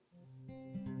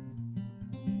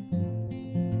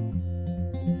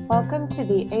Welcome to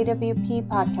the AWP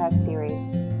podcast series.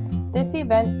 This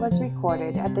event was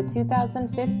recorded at the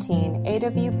 2015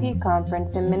 AWP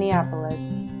conference in Minneapolis.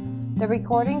 The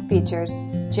recording features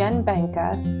Jen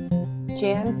Benka,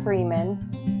 Jan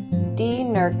Freeman, Dee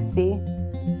Nurksey,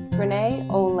 Renee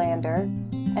Olander,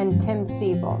 and Tim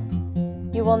Siebels.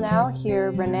 You will now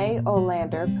hear Renee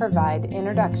Olander provide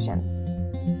introductions.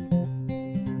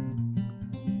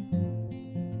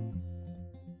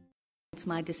 It's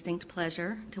my distinct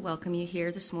pleasure to welcome you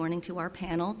here this morning to our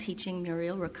panel, Teaching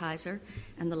Muriel Rukeyser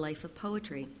and the Life of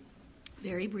Poetry.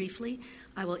 Very briefly,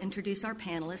 I will introduce our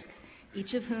panelists,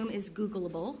 each of whom is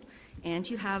Googleable, and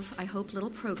you have, I hope,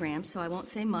 little programs, so I won't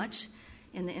say much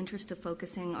in the interest of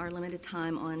focusing our limited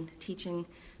time on Teaching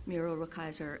Muriel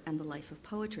Rukeyser and the Life of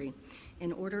Poetry.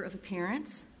 In order of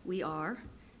appearance, we are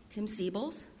Tim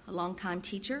Siebels, a longtime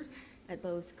teacher at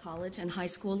both college and high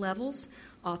school levels,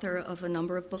 author of a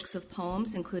number of books of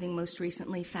poems, including most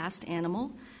recently Fast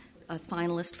Animal, a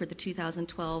finalist for the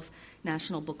 2012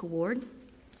 National Book Award.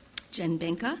 Jen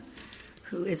Benka,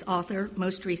 who is author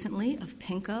most recently of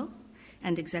Pinko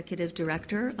and executive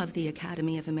director of the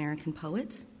Academy of American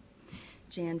Poets.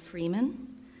 Jan Freeman,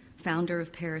 founder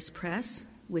of Paris Press,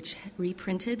 which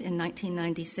reprinted in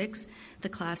 1996 the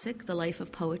classic The Life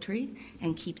of Poetry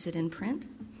and keeps it in print.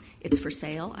 It's for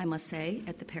sale, I must say,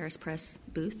 at the Paris Press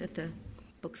booth at the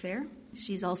book fair.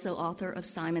 She's also author of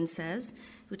Simon Says,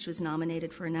 which was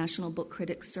nominated for a National Book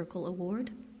Critics Circle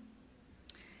Award.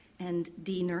 And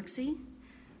Dee Nurksey,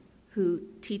 who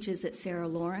teaches at Sarah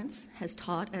Lawrence, has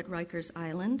taught at Rikers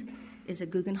Island, is a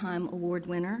Guggenheim Award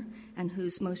winner, and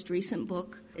whose most recent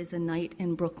book is A Night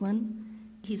in Brooklyn.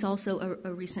 He's also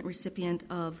a recent recipient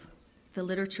of the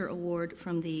Literature Award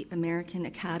from the American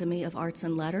Academy of Arts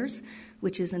and Letters,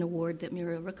 which is an award that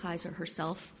Muriel Rukeyser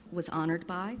herself was honored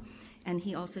by. And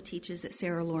he also teaches at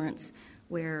Sarah Lawrence,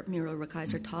 where Muriel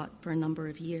Rukeyser taught for a number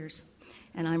of years.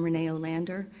 And I'm Renee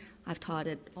Olander. I've taught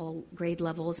at all grade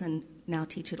levels and now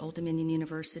teach at Old Dominion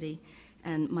University.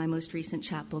 And my most recent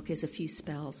chapbook is A Few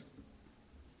Spells.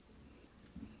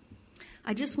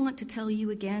 I just want to tell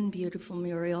you again, beautiful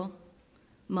Muriel,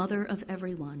 mother of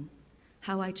everyone,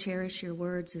 how I cherish your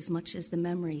words as much as the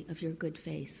memory of your good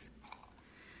face.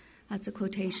 That's a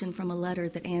quotation from a letter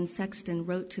that Anne Sexton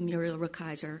wrote to Muriel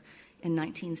Rukeyser in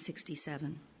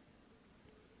 1967.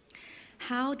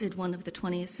 How did one of the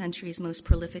 20th century's most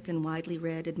prolific and widely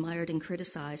read, admired, and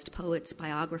criticized poets,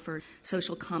 biographers,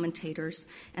 social commentators,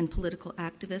 and political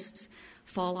activists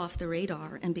fall off the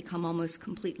radar and become almost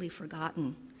completely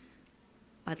forgotten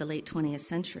by the late 20th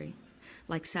century?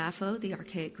 Like Sappho, the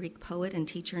archaic Greek poet and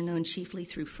teacher known chiefly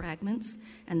through fragments,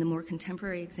 and the more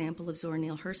contemporary example of Zora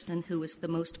Neale Hurston, who was the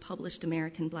most published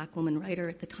American black woman writer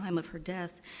at the time of her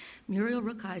death, Muriel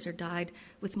Rukeyser died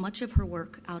with much of her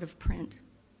work out of print.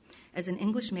 As an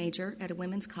English major at a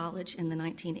women's college in the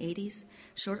 1980s,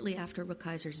 shortly after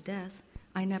Rukeyser's death,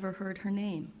 I never heard her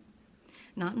name.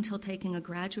 Not until taking a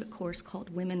graduate course called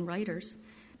Women Writers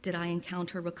did I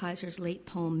encounter Rukeyser's late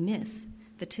poem Myth,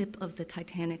 the tip of the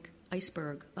Titanic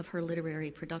iceberg of her literary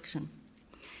production.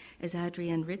 As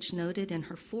Adrienne Rich noted in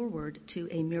her foreword to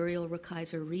A Muriel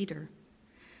Rukeyser Reader,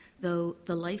 though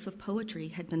The Life of Poetry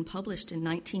had been published in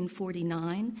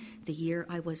 1949, the year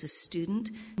I was a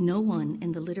student, no one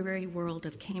in the literary world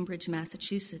of Cambridge,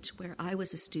 Massachusetts, where I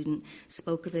was a student,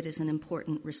 spoke of it as an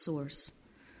important resource.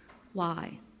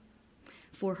 Why?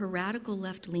 For her radical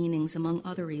left leanings, among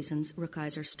other reasons,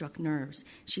 Rukeyser struck nerves.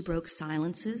 She broke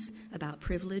silences about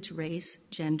privilege, race,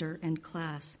 gender, and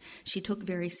class. She took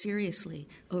very seriously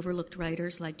overlooked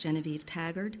writers like Genevieve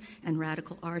Taggart and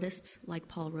radical artists like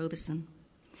Paul Robeson.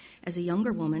 As a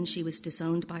younger woman, she was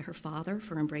disowned by her father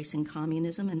for embracing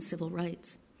communism and civil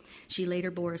rights. She later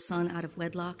bore a son out of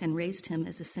wedlock and raised him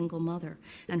as a single mother,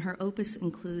 and her opus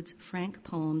includes frank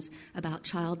poems about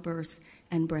childbirth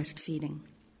and breastfeeding.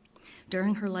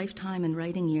 During her lifetime and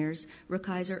writing years,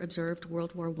 Rukeyser observed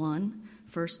World War I,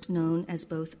 first known as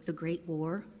both the Great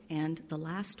War and the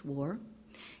Last War,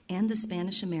 and the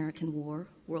Spanish-American War,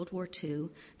 World War II,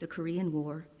 the Korean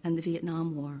War, and the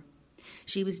Vietnam War.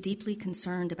 She was deeply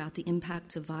concerned about the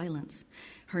impacts of violence.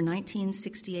 Her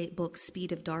 1968 book,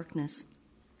 Speed of Darkness,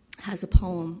 has a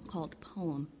poem called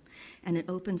Poem, and it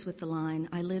opens with the line,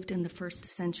 I lived in the first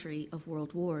century of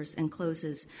world wars, and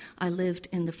closes, I lived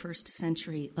in the first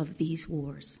century of these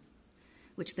wars,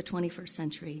 which the 21st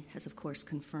century has, of course,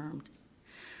 confirmed.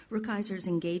 Rukeyser's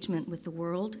engagement with the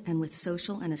world and with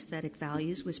social and aesthetic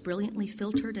values was brilliantly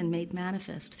filtered and made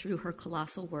manifest through her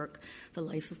colossal work, The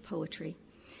Life of Poetry.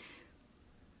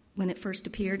 When it first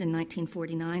appeared in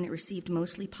 1949, it received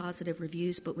mostly positive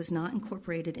reviews but was not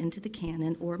incorporated into the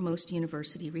canon or most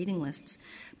university reading lists.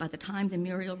 By the time the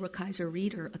Muriel Rukeyser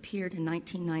Reader appeared in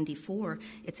 1994,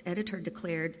 its editor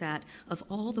declared that of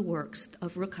all the works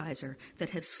of Rukeyser that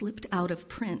have slipped out of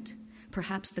print,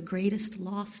 perhaps the greatest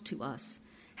loss to us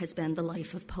has been the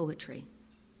life of poetry.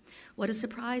 What a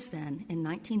surprise then, in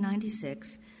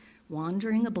 1996,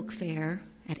 wandering a book fair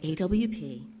at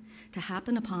AWP, to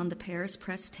happen upon the Paris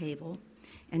Press table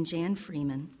and Jan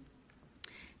Freeman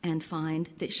and find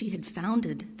that she had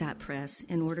founded that press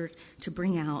in order to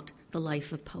bring out the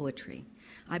life of poetry.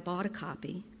 I bought a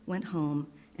copy, went home,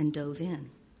 and dove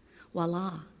in.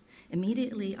 Voila!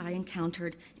 Immediately I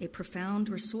encountered a profound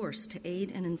resource to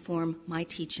aid and inform my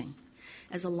teaching.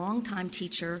 As a longtime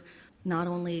teacher, not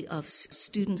only of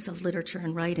students of literature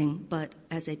and writing, but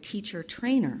as a teacher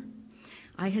trainer,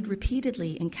 I had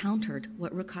repeatedly encountered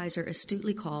what Rukeyser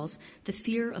astutely calls the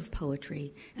fear of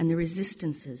poetry and the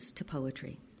resistances to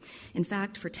poetry. In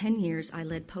fact, for 10 years, I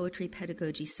led poetry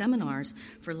pedagogy seminars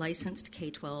for licensed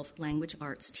K-12 language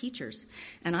arts teachers,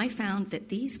 and I found that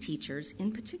these teachers,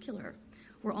 in particular,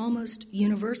 were almost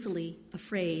universally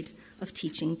afraid of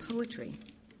teaching poetry.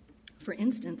 For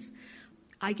instance,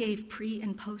 I gave pre-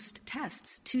 and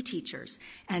post-tests to teachers,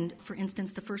 and for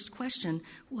instance, the first question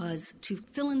was to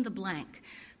fill in the blank.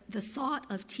 The thought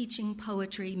of teaching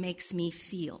poetry makes me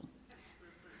feel.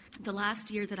 The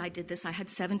last year that I did this, I had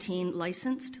 17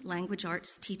 licensed language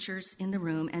arts teachers in the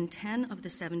room, and 10 of the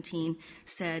 17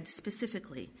 said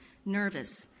specifically,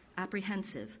 nervous,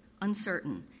 apprehensive,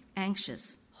 uncertain,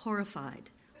 anxious,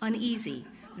 horrified, uneasy,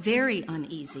 very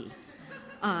uneasy,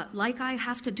 like I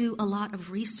have to do a lot of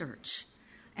research,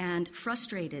 and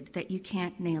frustrated that you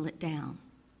can't nail it down.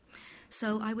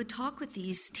 So I would talk with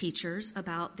these teachers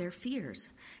about their fears,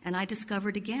 and I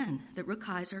discovered again that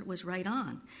Rukeyser was right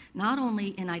on, not only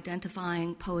in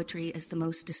identifying poetry as the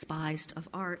most despised of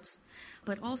arts,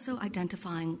 but also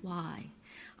identifying why.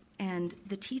 And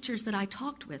the teachers that I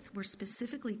talked with were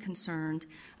specifically concerned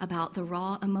about the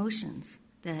raw emotions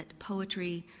that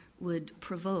poetry would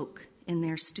provoke in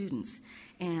their students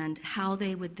and how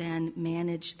they would then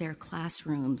manage their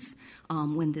classrooms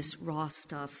when this raw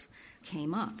stuff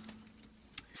came up.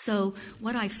 So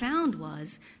what I found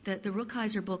was that the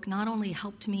Rukeyser book not only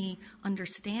helped me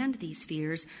understand these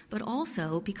fears, but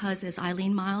also because, as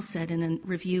Eileen Miles said in a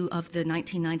review of the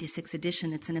 1996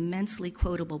 edition, it's an immensely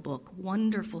quotable book,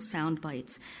 wonderful sound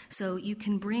bites. So you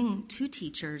can bring to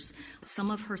teachers some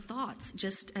of her thoughts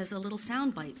just as a little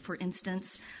sound bite. For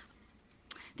instance,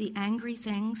 the angry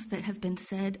things that have been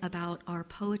said about our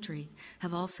poetry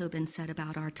have also been said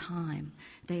about our time.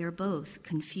 They are both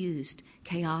confused,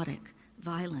 chaotic,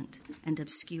 violent, and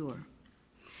obscure.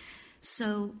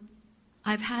 So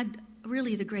I've had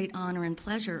really the great honor and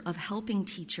pleasure of helping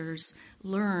teachers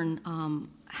learn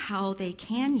how they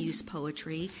can use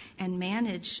poetry and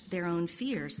manage their own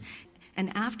fears.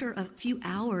 And after a few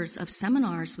hours of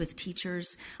seminars with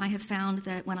teachers, I have found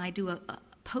that when I do a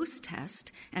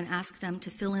post-test and ask them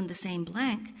to fill in the same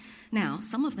blank, now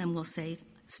some of them will say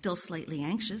still slightly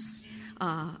anxious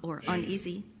or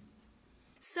uneasy.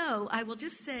 So I will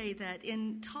just say that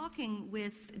in talking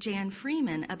with Jan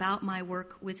Freeman about my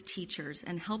work with teachers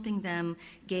and helping them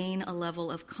gain a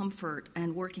level of comfort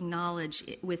and working knowledge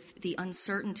with the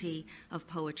uncertainty of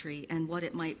poetry and what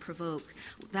it might provoke,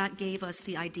 that gave us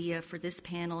the idea for this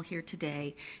panel here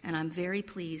today. And I'm very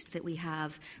pleased that we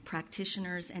have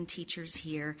practitioners and teachers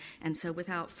here. And so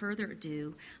without further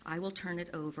ado, I will turn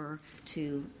it over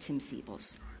to Tim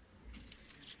Siebels.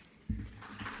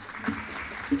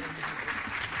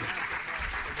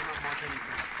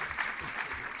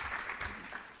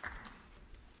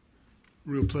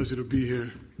 Real pleasure to be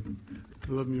here.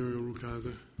 I love Muriel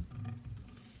Rukeyser. I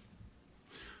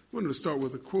wanted to start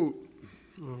with a quote.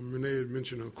 Renee had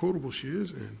mentioned how quotable she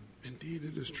is, and indeed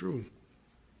it is true.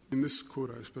 And this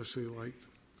quote I especially liked.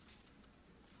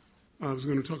 I was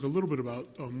going to talk a little bit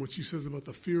about what she says about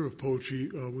the fear of poetry,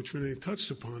 which Renee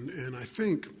touched upon. And I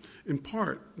think, in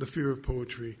part, the fear of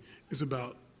poetry is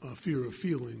about a fear of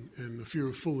feeling and a fear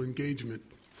of full engagement.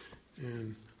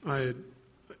 And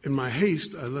in my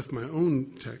haste, I left my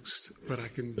own text, but I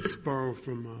can borrow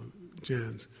from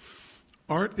Jan's.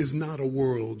 Art is not a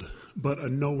world, but a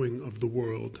knowing of the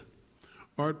world.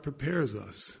 Art prepares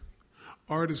us.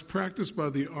 Art is practiced by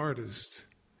the artist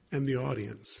and the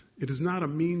audience. It is not a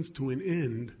means to an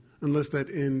end unless that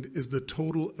end is the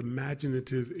total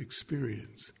imaginative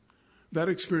experience. That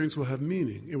experience will have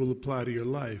meaning. It will apply to your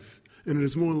life. And it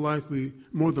is more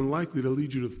than likely to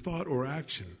lead you to thought or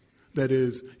action. That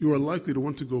is, you are likely to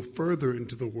want to go further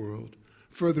into the world,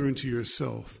 further into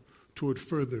yourself, toward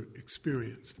further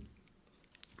experience.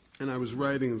 And I was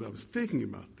writing as I was thinking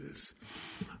about this.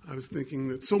 I was thinking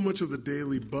that so much of the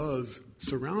daily buzz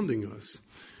surrounding us,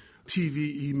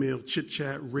 TV, email,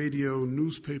 chit-chat, radio,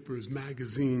 newspapers,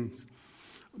 magazines,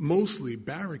 mostly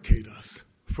barricade us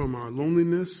from our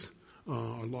loneliness,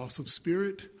 our loss of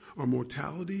spirit, our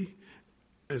mortality,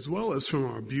 as well as from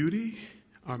our beauty,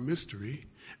 our mystery,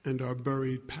 and our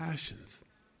buried passions.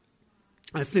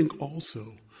 I think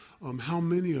also how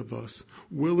many of us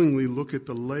willingly look at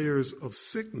the layers of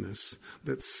sickness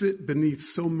that sit beneath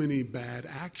so many bad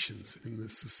actions in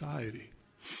this society.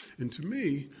 And to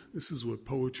me, this is what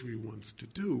poetry wants to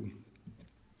do.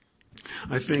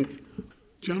 I think,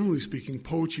 generally speaking,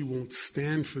 poetry won't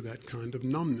stand for that kind of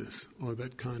numbness or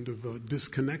that kind of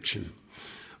disconnection.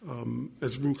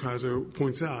 As Rukeyser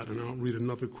points out, and I'll read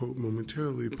another quote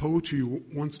momentarily, poetry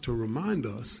wants to remind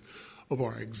us of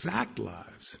our exact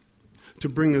lives, to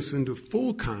bring us into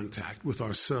full contact with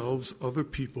ourselves, other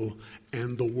people,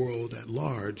 and the world at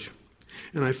large.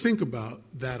 And I think about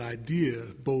that idea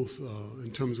both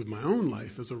in terms of my own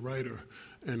life as a writer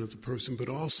and as a person, but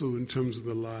also in terms of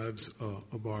the lives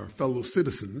of our fellow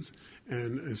citizens,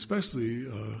 and especially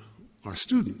our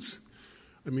students.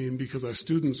 I mean, because our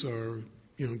students are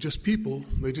just people.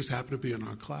 They just happen to be in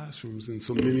our classrooms, and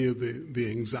so many of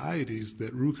the anxieties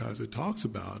that Rukeyser talks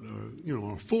about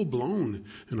are full-blown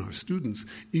in our students.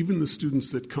 Even the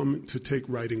students that come to take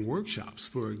writing workshops,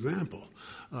 for example,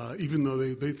 even though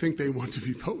they think they want to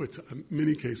be poets, in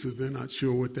many cases they're not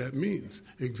sure what that means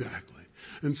exactly.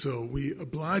 And so we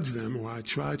oblige them, or I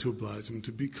try to oblige them,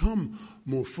 to become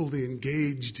more fully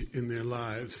engaged in their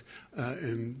lives,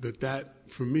 and that,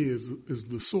 for me, is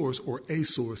the source, or a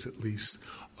source at least,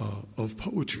 of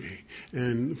poetry.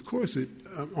 And, of course,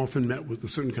 I'm often met with a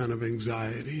certain kind of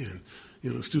anxiety,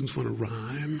 and, students want to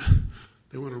rhyme.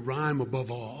 They want to rhyme above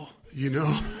all,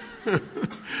 And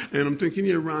I'm thinking,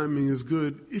 rhyming is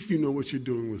good if you know what you're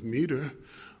doing with meter.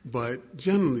 But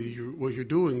generally, what you're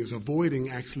doing is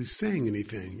avoiding actually saying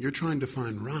anything. You're trying to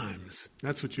find rhymes.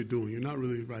 That's what you're doing. You're not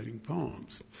really writing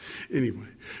poems. Anyway,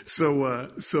 so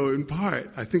in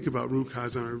part, I think about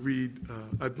Rukeyser and I read.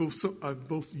 I've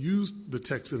both used the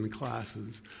text in the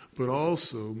classes, but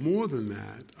also, more than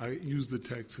that, I use the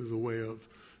text as a way of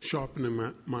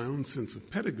sharpening my own sense of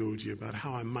pedagogy about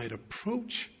how I might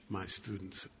approach my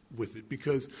students with it,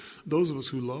 because those of us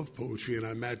who love poetry, and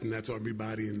I imagine that's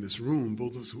everybody in this room,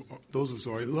 those of us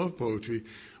who already love poetry,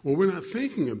 well, we're not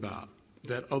thinking about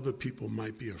that other people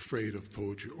might be afraid of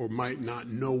poetry or might not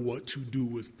know what to do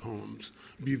with poems,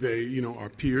 be they, our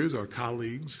peers, our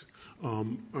colleagues,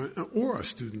 or our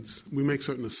students. We make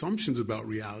certain assumptions about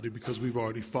reality because we've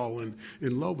already fallen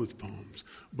in love with poems.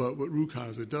 But what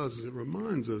Rukeyser does is it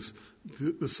reminds us,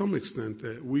 to some extent,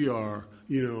 that we are,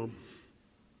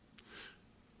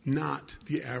 not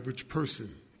the average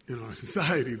person in our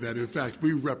society, that in fact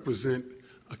we represent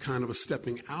a kind of a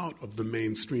stepping out of the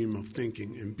mainstream of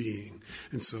thinking and being.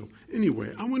 And so,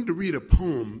 anyway, I wanted to read a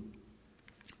poem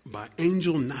by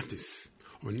Angel Nafis,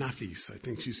 or Nafis, I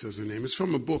think she says her name. It's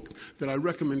from a book that I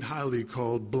recommend highly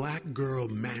called Black Girl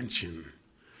Mansion.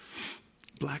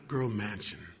 Black Girl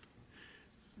Mansion.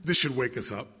 This should wake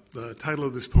us up. The title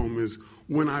of this poem is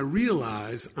When I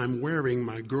Realize I'm Wearing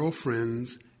My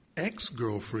Girlfriend's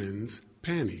Ex-Girlfriend's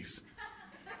Panties.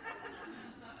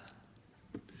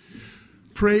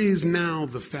 Praise now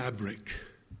the fabric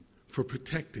for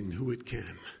protecting who it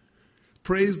can.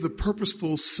 Praise the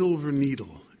purposeful silver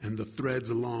needle and the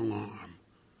thread's long arm.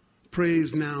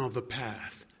 Praise now the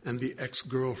path and the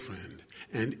ex-girlfriend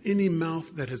and any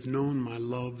mouth that has known my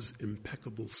love's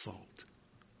impeccable salt.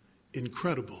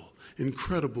 Incredible,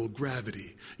 incredible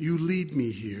gravity. You lead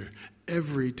me here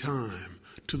every time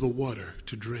to the water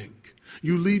to drink.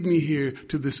 You lead me here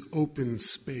to this open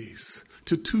space,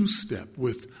 to two-step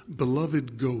with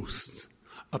beloved ghosts,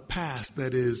 a past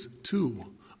that is,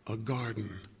 too, a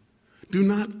garden. Do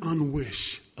not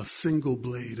unwish a single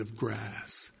blade of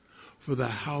grass, for the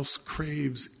house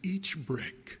craves each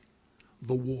brick,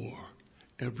 the war,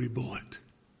 every bullet.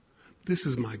 This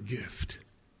is my gift.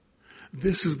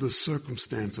 This is the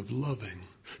circumstance of loving,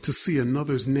 to see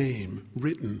another's name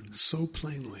written so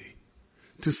plainly,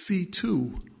 to see,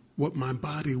 too, what my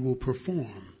body will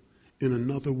perform in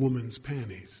another woman's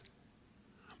panties.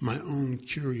 My own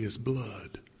curious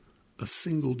blood, a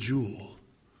single jewel,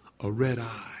 a red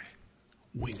eye,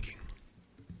 winking.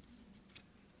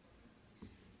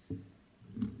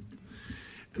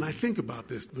 And I think about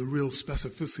this, the real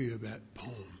specificity of that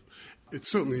poem. It's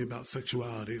certainly about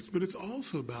sexuality, but it's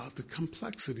also about the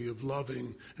complexity of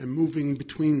loving and moving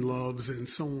between loves and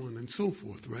so on and so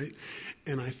forth, right?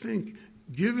 And I think,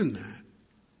 given that,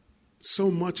 so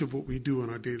much of what we do in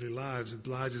our daily lives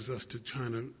obliges us to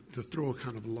to throw a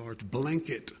kind of large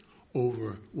blanket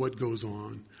over what goes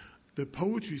on. The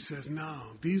poetry says, no,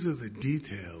 these are the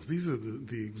details. These are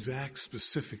the exact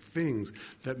specific things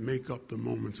that make up the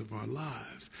moments of our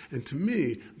lives. And to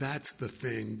me, that's the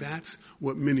thing. That's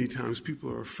what many times people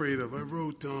are afraid of. I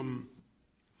wrote,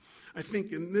 I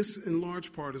think in this, in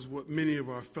large part, is what many of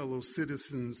our fellow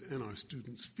citizens and our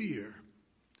students fear.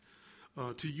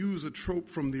 To use a trope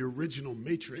from the original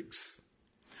Matrix,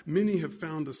 many have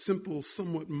found a simple,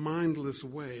 somewhat mindless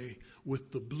way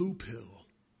with the blue pill.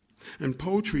 And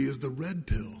poetry is the red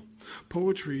pill.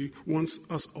 Poetry wants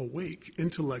us awake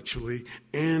intellectually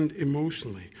and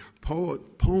emotionally.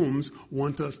 Poems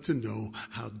want us to know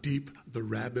how deep the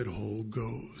rabbit hole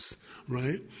goes,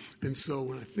 right? And so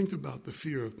when I think about the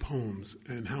fear of poems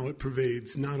and how it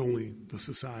pervades not only the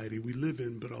society we live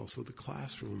in, but also the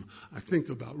classroom, I think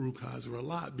about Rukeyser a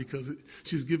lot because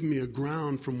she's given me a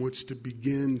ground from which to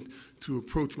begin to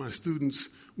approach my students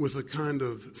with a kind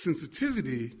of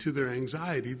sensitivity to their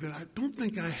anxiety that I don't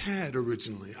think I had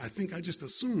originally. I think I just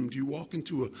assumed you walk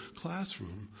into a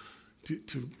classroom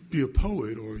to be a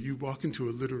poet, or you walk into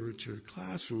a literature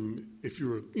classroom, if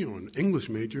you're an English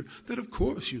major, that of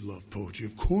course you love poetry.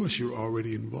 Of course you're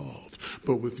already involved.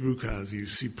 But with Rukeyser, you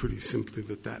see pretty simply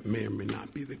that may or may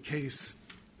not be the case.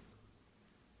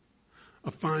 A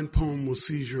fine poem will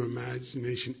seize your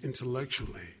imagination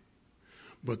intellectually,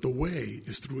 but the way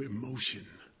is through emotion,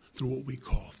 through what we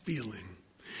call feeling.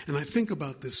 And I think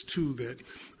about this too, that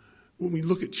when we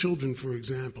look at children, for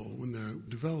example, when they're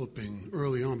developing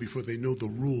early on before they know the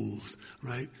rules,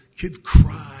 right? Kids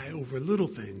cry over little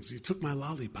things. You took my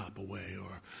lollipop away,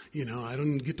 or, I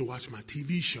don't get to watch my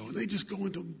TV show. And they just go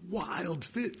into wild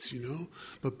fits,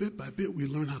 But bit by bit, we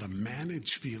learn how to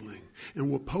manage feeling. And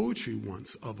what poetry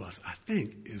wants of us, I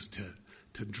think, is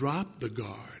to drop the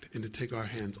guard and to take our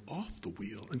hands off the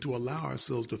wheel and to allow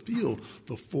ourselves to feel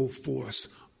the full force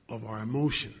of our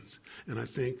emotions. And I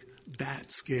think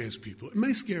that scares people. It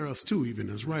may scare us too, even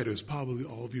as writers. Probably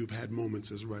all of you have had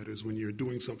moments as writers when you're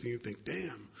doing something you think,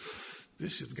 damn,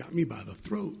 this shit's got me by the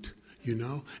throat,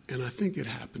 And I think it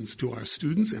happens to our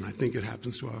students, and I think it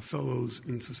happens to our fellows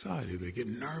in society. They get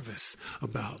nervous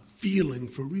about feeling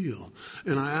for real.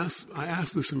 And I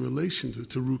asked this in relation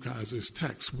to Rukeyser's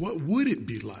text. What would it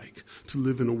be like to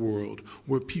live in a world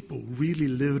where people really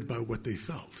lived by what they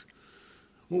felt?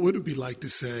 What would it be like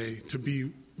to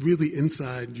be really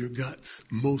inside your guts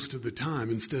most of the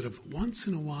time instead of once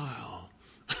in a while,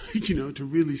 to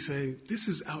really say, this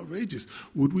is outrageous.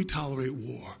 Would we tolerate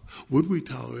war? Would we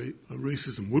tolerate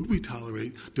racism? Would we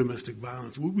tolerate domestic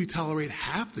violence? Would we tolerate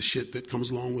half the shit that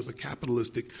comes along with a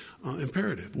capitalistic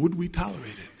imperative? Would we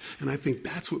tolerate it? And I think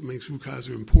that's what makes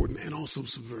Rukeyser important and also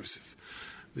subversive.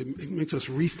 It makes us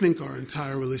rethink our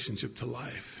entire relationship to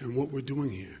life and what we're doing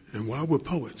here and why we're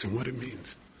poets and what it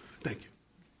means. Thank you.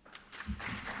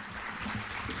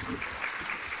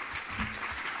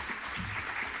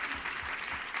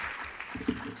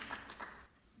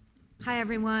 Hi,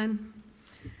 everyone.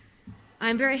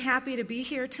 I'm very happy to be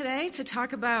here today to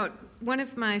talk about one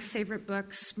of my favorite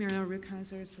books, Muriel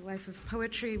Rukeyser's The Life of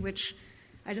Poetry, which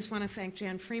I just want to thank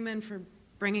Jan Freeman for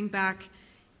bringing back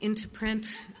into print.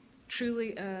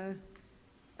 Truly a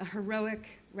heroic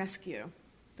rescue.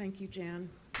 Thank you, Jan.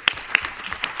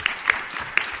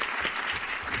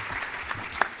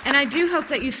 And I do hope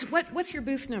that what's your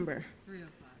booth number?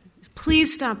 305.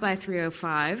 Please stop by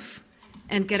 305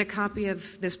 and get a copy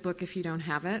of this book if you don't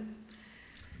have it.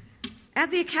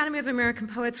 At the Academy of American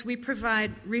Poets, we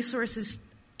provide resources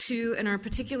to and are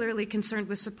particularly concerned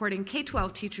with supporting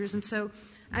K-12 teachers, and so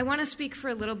I want to speak for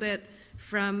a little bit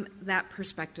from that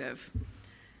perspective.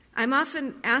 I'm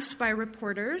often asked by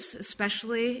reporters,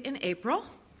 especially in April,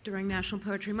 during National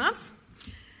Poetry Month,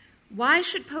 why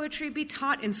should poetry be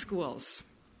taught in schools?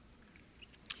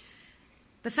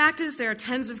 The fact is there are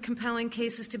tens of compelling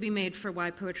cases to be made for why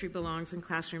poetry belongs in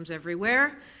classrooms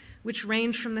everywhere, which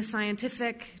range from the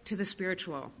scientific to the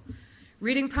spiritual.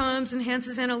 Reading poems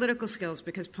enhances analytical skills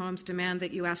because poems demand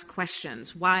that you ask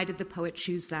questions. Why did the poet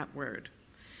choose that word?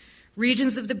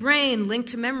 Regions of the brain linked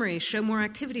to memory show more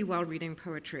activity while reading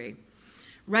poetry.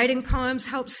 Writing poems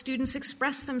helps students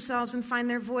express themselves and find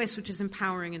their voice, which is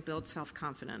empowering and builds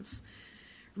self-confidence.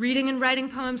 Reading and writing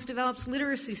poems develops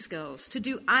literacy skills. To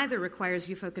do either requires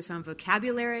you focus on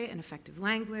vocabulary and effective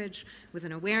language with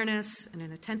an awareness and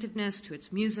an attentiveness to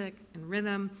its music and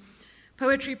rhythm.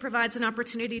 Poetry provides an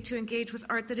opportunity to engage with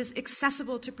art that is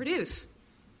accessible to produce.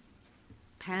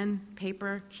 Pen,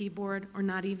 paper, keyboard, or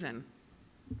not even.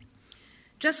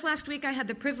 Just last week, I had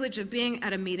the privilege of being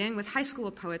at a meeting with high school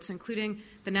poets, including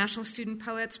the National Student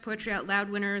Poets, Poetry Out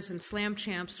Loud winners, and slam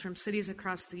champs from cities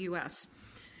across the U.S.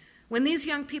 When these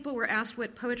young people were asked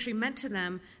what poetry meant to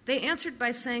them, they answered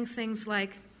by saying things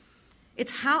like,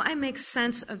 "It's how I make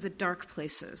sense of the dark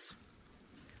places,"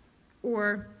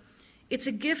 or "It's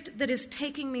a gift that is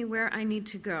taking me where I need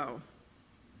to go,"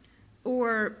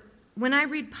 or "When I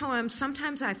read poems,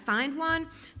 sometimes I find one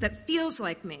that feels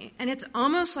like me, and it's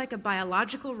almost like a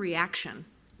biological reaction."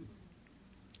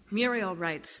 Muriel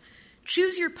writes,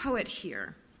 "Choose your poet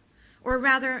here, or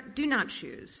rather, do not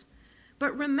choose.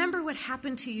 But remember what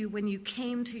happened to you when you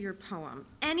came to your poem,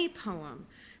 any poem,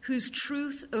 whose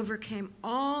truth overcame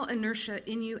all inertia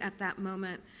in you at that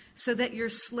moment, so that your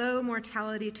slow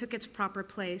mortality took its proper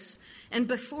place, and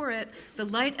before it, the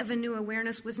light of a new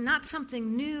awareness was not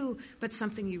something new, but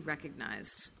something you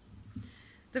recognized."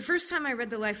 The first time I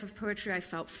read the life of poetry, I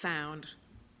felt found.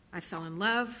 I fell in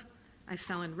love. I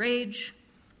fell in rage.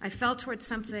 I fell towards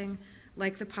something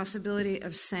like the possibility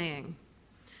of saying.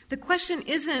 The question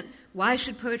isn't, why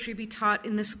should poetry be taught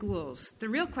in the schools? The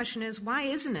real question is, why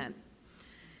isn't it?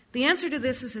 The answer to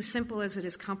this is as simple as it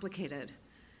is complicated.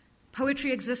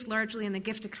 Poetry exists largely in the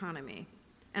gift economy,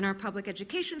 and our public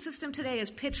education system today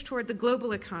is pitched toward the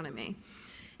global economy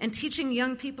and teaching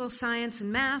young people science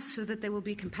and math so that they will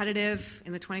be competitive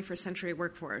in the 21st century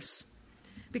workforce.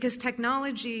 Because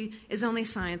technology is only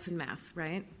science and math,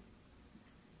 right?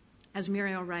 As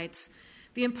Muriel writes,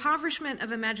 the impoverishment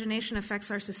of imagination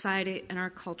affects our society and our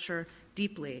culture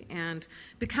deeply, and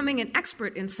becoming an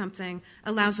expert in something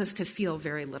allows us to feel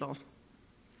very little.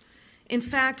 In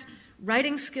fact,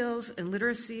 writing skills and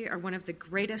literacy are one of the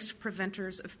greatest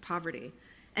preventers of poverty,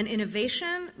 and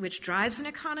innovation, which drives an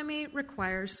economy,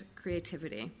 requires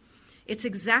creativity. It's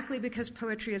exactly because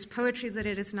poetry is poetry that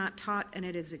it is not taught, and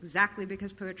it is exactly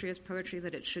because poetry is poetry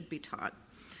that it should be taught.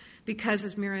 Because,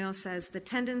 as Muriel says, the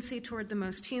tendency toward the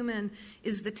most human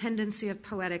is the tendency of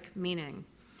poetic meaning.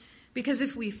 Because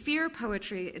if we fear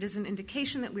poetry, it is an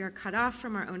indication that we are cut off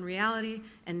from our own reality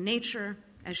and nature,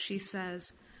 as she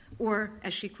says, or,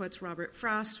 as she quotes Robert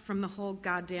Frost, from the whole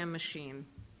goddamn machine.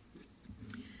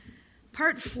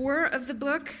 Part 4 of the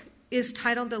book is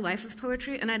titled The Life of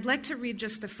Poetry, and I'd like to read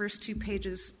just the first 2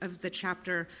 pages of the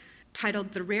chapter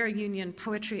titled The Rare Union,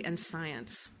 Poetry and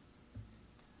Science.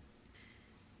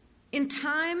 In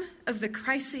time of the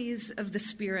crises of the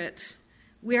spirit,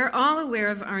 we are all aware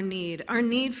of our need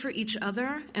for each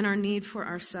other and our need for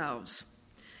ourselves.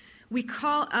 We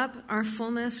call up our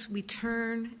fullness, we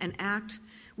turn and act.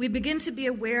 We begin to be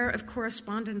aware of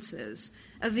correspondences,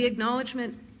 of the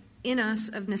acknowledgement in us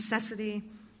of necessity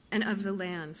and of the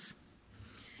lands.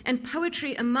 And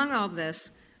poetry, among all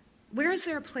this, where is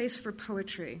there a place for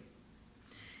poetry?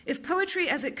 If poetry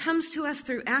as it comes to us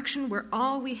through action were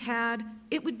all we had,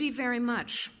 it would be very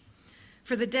much.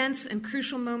 For the dense and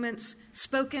crucial moments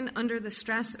spoken under the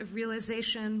stress of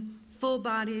realization,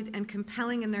 full-bodied and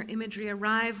compelling in their imagery,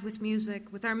 arrive with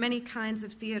music, with our many kinds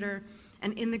of theater,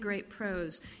 and in the great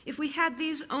prose. If we had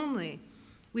these only,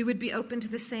 we would be open to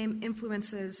the same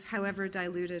influences, however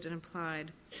diluted and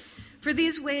applied. For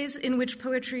these ways in which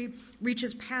poetry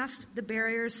reaches past the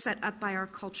barriers set up by our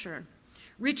culture,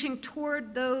 reaching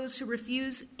toward those who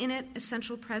refuse in it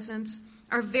essential presence,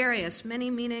 are various,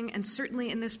 many-meaning, and certainly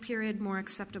in this period more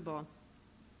acceptable.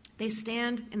 They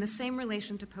stand in the same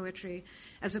relation to poetry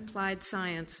as applied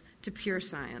science to pure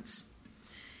science.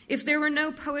 If there were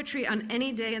no poetry on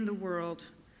any day in the world,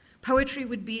 poetry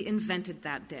would be invented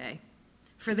that day,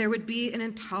 for there would be an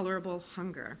intolerable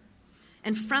hunger.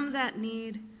 And from that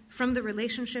need, from the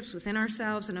relationships within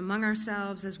ourselves and among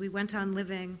ourselves as we went on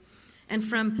living, and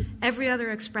from every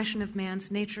other expression of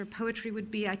man's nature, poetry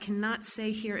would be, I cannot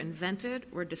say here invented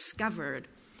or discovered,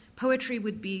 poetry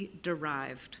would be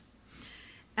derived.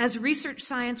 As research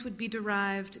science would be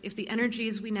derived if the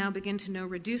energies we now begin to know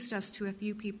reduced us to a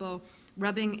few people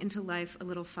rubbing into life a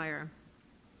little fire.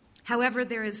 However,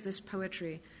 there is this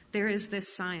poetry, there is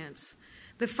this science.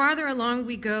 The farther along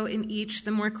we go in each,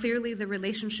 the more clearly the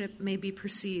relationship may be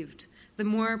perceived, the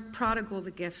more prodigal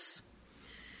the gifts.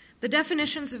 The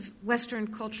definitions of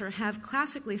Western culture have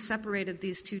classically separated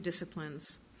these two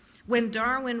disciplines. When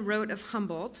Darwin wrote of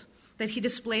Humboldt that he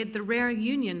displayed the rare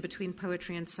union between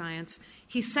poetry and science,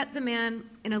 he set the man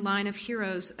in a line of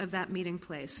heroes of that meeting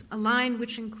place, a line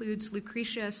which includes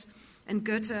Lucretius and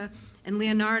Goethe and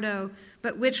Leonardo,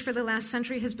 but which for the last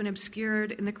century has been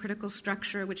obscured in the critical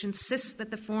structure which insists that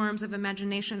the forms of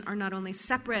imagination are not only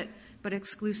separate but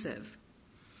exclusive.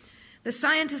 The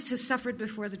scientist has suffered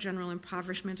before the general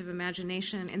impoverishment of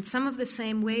imagination in some of the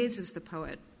same ways as the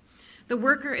poet. The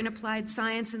worker in applied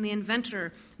science and the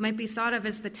inventor might be thought of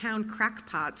as the town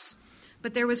crackpots,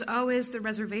 but there was always the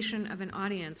reservation of an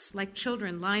audience, like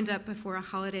children lined up before a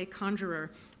holiday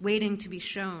conjurer, waiting to be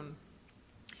shown.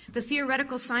 The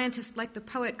theoretical scientist, like the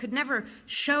poet, could never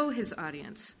show his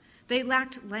audience. They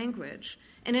lacked language,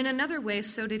 and in another way,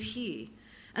 so did he.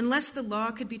 Unless the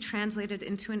law could be translated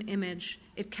into an image,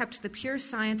 it kept the pure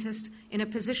scientist in a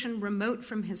position remote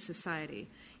from his society.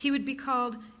 He would be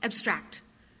called abstract,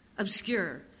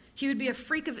 obscure. He would be a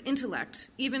freak of intellect,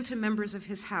 even to members of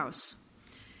his house.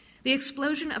 The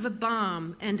explosion of a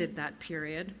bomb ended that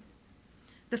period.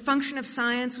 The function of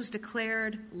science was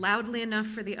declared loudly enough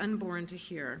for the unborn to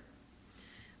hear.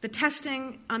 The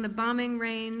testing on the bombing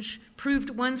range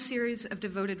proved one series of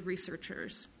devoted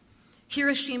researchers.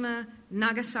 Hiroshima,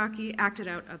 Nagasaki acted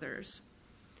out others.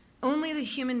 Only the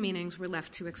human meanings were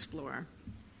left to explore.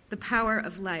 The power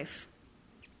of life.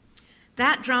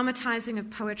 That dramatizing of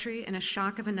poetry in a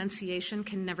shock of enunciation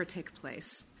can never take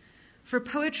place. For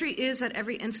poetry is at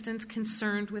every instant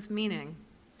concerned with meaning.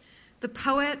 The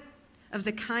poet, of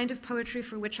the kind of poetry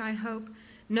for which I hope,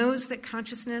 knows that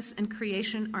consciousness and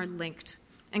creation are linked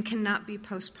and cannot be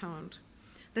postponed.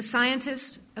 The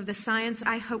scientist of the science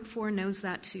I hope for knows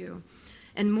that too.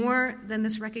 And more than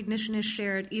this recognition is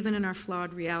shared even in our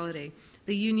flawed reality.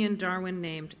 The union Darwin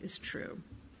named is true.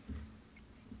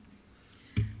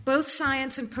 Both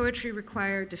science and poetry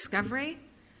require discovery.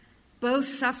 Both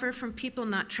suffer from people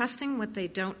not trusting what they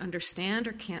don't understand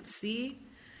or can't see.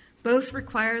 Both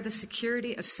require the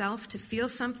security of self to feel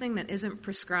something that isn't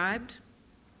prescribed.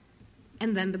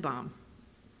 And then the bomb.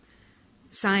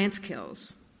 Science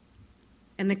kills.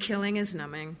 And the killing is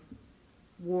numbing.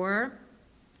 War,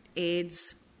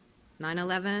 AIDS,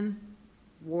 9/11,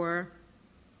 war.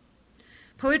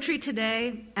 Poetry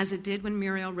today, as it did when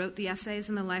Muriel wrote the essays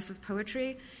in the life of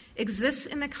poetry, exists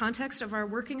in the context of our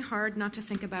working hard not to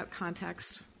think about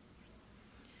context.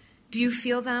 Do you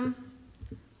feel them?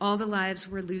 All the lives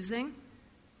we're losing?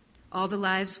 All the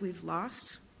lives we've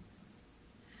lost?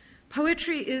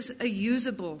 Poetry is a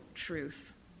usable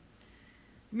truth.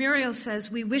 Muriel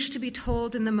says we wish to be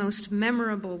told in the most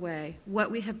memorable way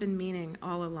what we have been meaning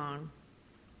all along.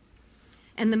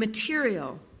 And the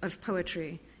material of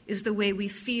poetry is the way we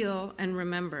feel and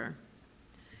remember.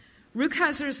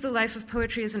 Rukeyser's The Life of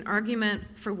Poetry is an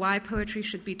argument for why poetry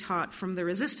should be taught, from the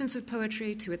resistance of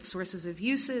poetry to its sources and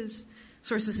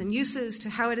uses, to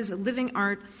how it is a living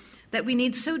art that we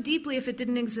need so deeply if it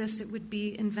didn't exist, it would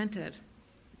be invented.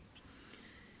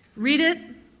 Read it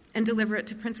and deliver it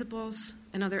to principals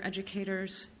and other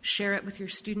educators. Share it with your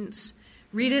students.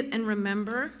 Read it and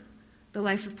remember, the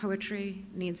life of poetry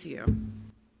needs you.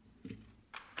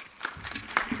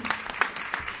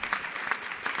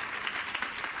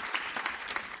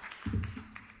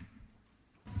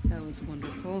 That was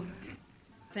wonderful.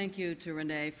 Thank you to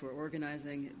Renee for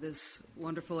organizing this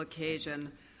wonderful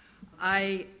occasion.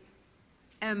 I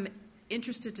am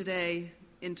interested today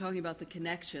in talking about the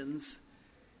connections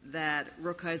that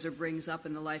Rukeyser brings up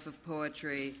in the life of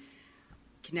poetry,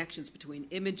 connections between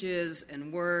images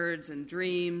and words and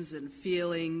dreams and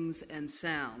feelings and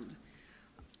sound.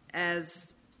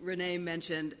 As Renee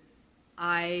mentioned,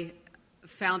 I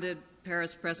founded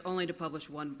Paris Press only to publish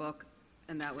one book,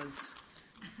 and that was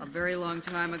a very long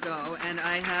time ago, and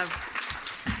I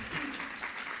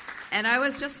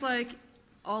was just like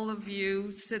all of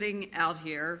you sitting out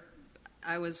here.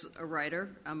 I was a writer,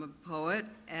 I'm a poet,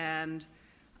 and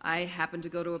I happened to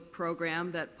go to a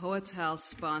program that Poets House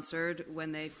sponsored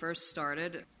when they first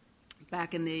started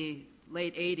back in the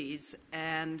late 80s,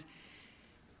 and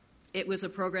it was a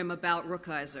program about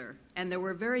Rukeyser. And there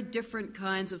were very different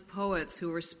kinds of poets who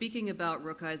were speaking about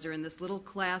Rukeyser in this little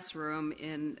classroom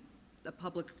in a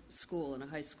public school, in a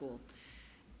high school.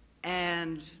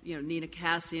 And, Nina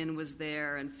Cassian was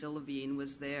there, and Phil Levine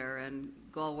was there, and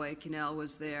Galway Kinnell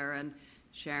was there, and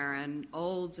Sharon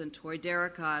Olds and Toy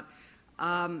Derricott.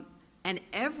 And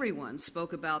everyone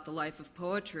spoke about the life of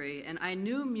poetry. And I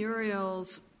knew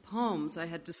Muriel's poems. I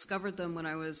had discovered them when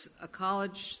I was a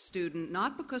college student,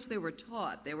 not because they were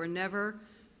taught. They were never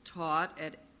taught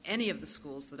at any of the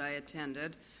schools that I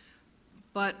attended,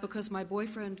 but because my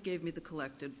boyfriend gave me the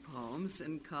collected poems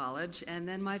in college, and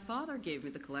then my father gave me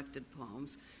the collected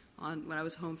poems when I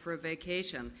was home for a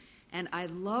vacation. And I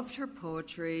loved her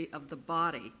poetry of the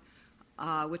body,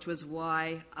 which was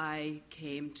why I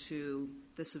came to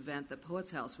this event that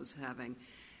Poets House was having.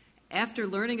 After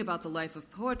learning about the life of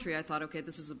poetry, I thought, okay,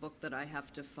 this is a book that I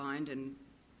have to find and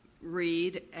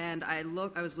read. And I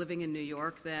was living in New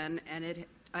York then, and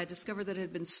I discovered that it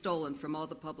had been stolen from all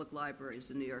the public libraries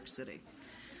in New York City.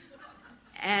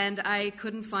 And I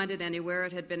couldn't find it anywhere.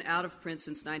 It had been out of print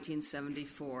since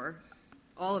 1974.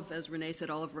 As Renee said,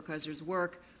 all of Rukeyser's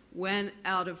work went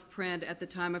out of print at the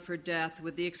time of her death,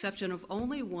 with the exception of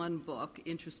only one book,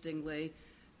 interestingly,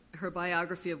 her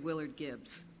biography of Willard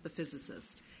Gibbs, the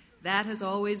physicist. That has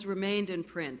always remained in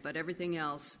print, but everything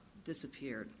else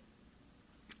disappeared.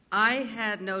 I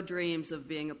had no dreams of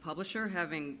being a publisher.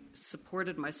 Having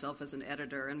supported myself as an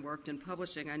editor and worked in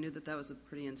publishing, I knew that was a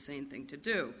pretty insane thing to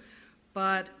do.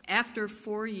 But after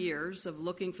 4 years of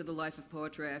looking for the life of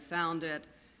poetry, I found it,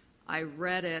 I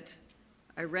read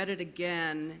it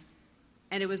again,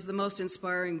 and it was the most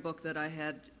inspiring book that I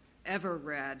had ever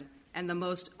read, and the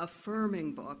most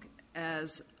affirming book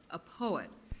as a poet.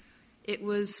 It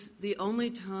was the only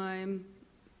time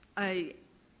I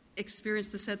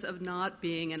experienced the sense of not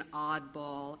being an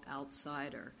oddball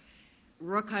outsider.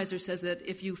 Rukeyser says that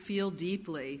if you feel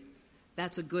deeply,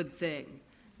 that's a good thing.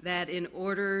 That in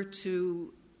order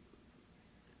to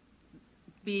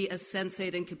be a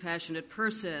sensate and compassionate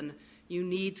person, you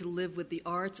need to live with the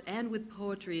arts and with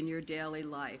poetry in your daily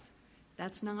life.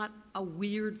 That's not a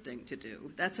weird thing to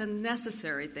do. That's a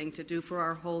necessary thing to do for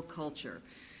our whole culture.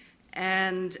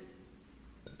 And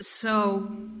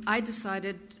so I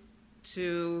decided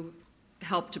to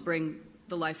help to bring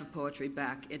the life of poetry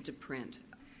back into print.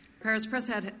 Paris Press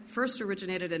had first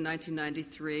originated in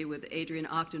 1993 with Adrienne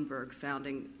Ochtenberg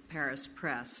founding Paris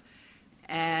Press.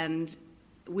 And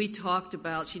we talked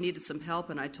about, she needed some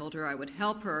help, and I told her I would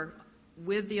help her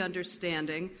with the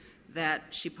understanding that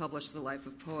she published the life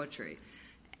of poetry.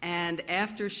 And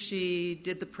after she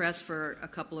did the press for a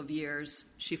couple of years,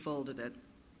 she folded it.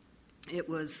 It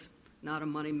was not a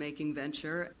money-making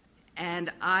venture.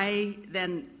 And I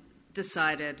then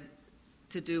decided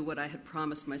to do what I had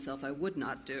promised myself I would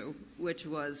not do, which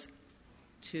was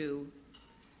to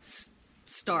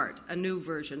start a new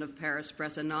version of Paris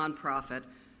Press, a nonprofit.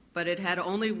 But it had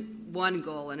only one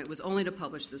goal, and it was only to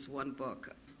publish this one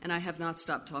book. And I have not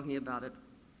stopped talking about it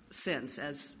since,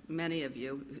 as many of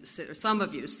you, or some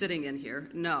of you sitting in here,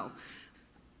 know.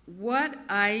 What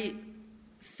I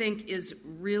think is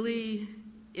really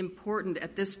important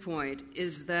at this point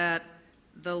is that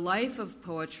the life of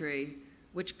poetry,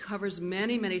 which covers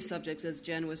many, many subjects, as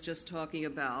Jen was just talking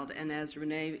about, and as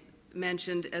Renee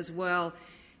mentioned as well,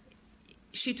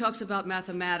 she talks about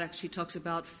mathematics, she talks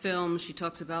about film, she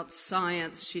talks about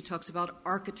science, she talks about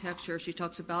architecture, she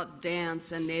talks about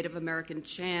dance and Native American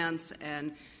chants,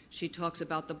 and she talks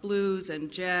about the blues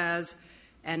and jazz,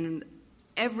 and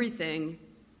everything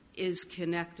is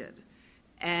connected,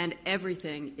 and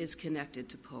everything is connected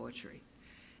to poetry.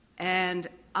 And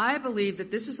I believe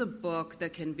that this is a book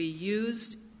that can be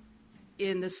used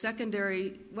in the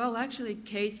secondary, well, actually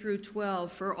K through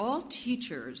 12, for all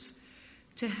teachers,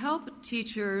 to help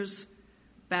teachers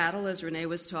battle, as Renee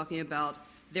was talking about,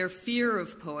 their fear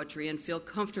of poetry and feel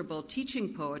comfortable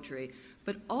teaching poetry,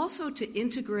 but also to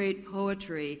integrate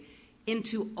poetry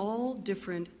into all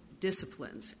different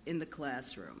disciplines in the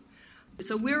classroom.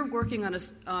 So we're working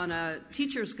on a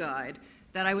teacher's guide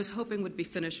that I was hoping would be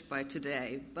finished by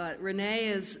today, but Renee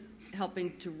is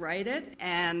helping to write it,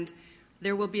 and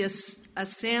there will be a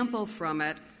sample from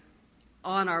it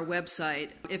on our website.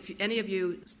 If any of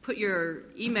you put your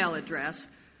email address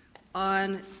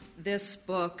on this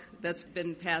book that's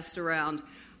been passed around,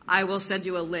 I will send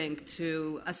you a link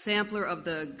to a sampler of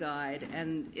the guide,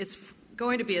 and it's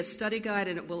going to be a study guide,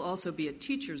 and it will also be a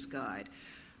teacher's guide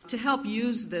to help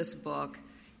use this book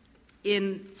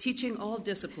in teaching all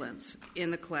disciplines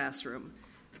in the classroom.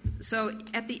 So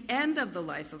at the end of the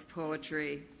life of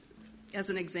poetry, as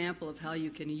an example of how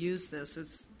you can use this,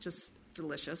 it's just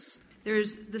delicious.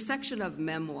 There's the section of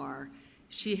memoir.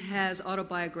 She has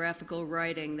autobiographical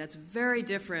writing that's very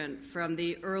different from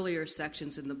the earlier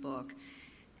sections in the book.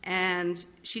 And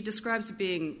she describes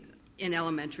being in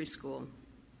elementary school.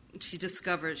 She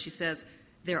says,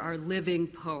 there are living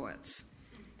poets.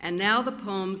 And now the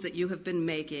poems that you have been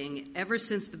making ever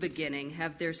since the beginning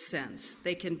have their sense.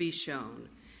 They can be shown.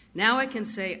 Now I can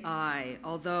say I,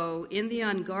 although in the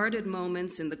unguarded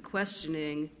moments in the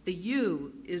questioning, the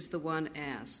you is the one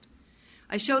asked.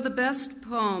 I show the best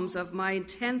poems of my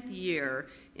 10th year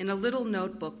in a little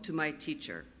notebook to my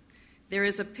teacher. There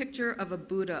is a picture of a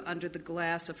Buddha under the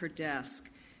glass of her desk.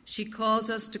 She calls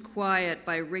us to quiet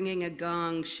by ringing a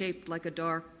gong shaped like a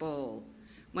dark bowl.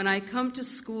 When I come to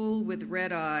school with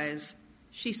red eyes,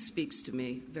 she speaks to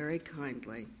me very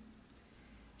kindly.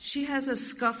 She has a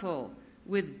scuffle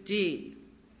with D,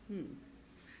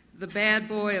 the bad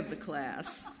boy of the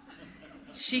class.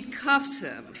 She cuffs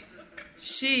him,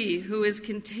 she who is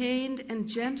contained and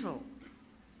gentle,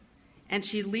 and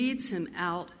she leads him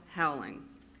out howling.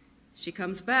 She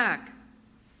comes back,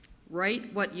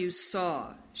 Write what you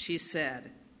saw, she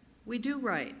said. We do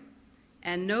write,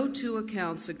 and no two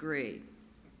accounts agree.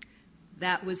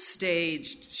 That was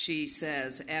staged, she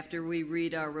says, after we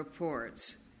read our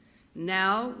reports.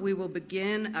 Now we will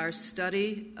begin our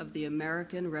study of the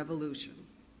American Revolution.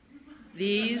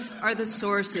 These are the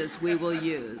sources we will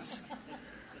use.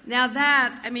 Now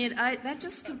that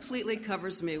just completely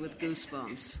covers me with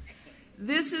goosebumps.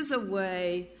 This is a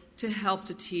way to help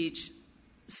to teach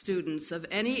students of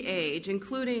any age,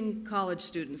 including college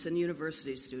students and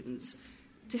university students,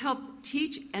 to help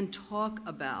teach and talk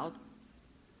about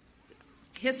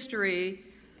history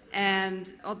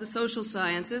and all the social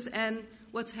sciences and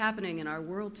what's happening in our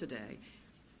world today.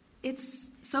 It's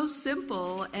so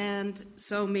simple and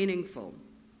so meaningful.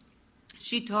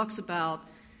 She talks about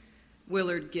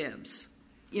Willard Gibbs.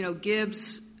 You know,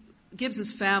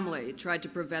 Gibbs's family tried to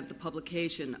prevent the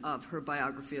publication of her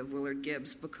biography of Willard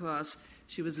Gibbs because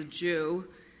she was a Jew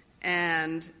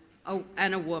and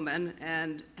a woman,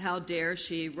 and how dare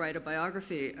she write a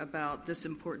biography about this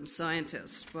important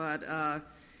scientist. But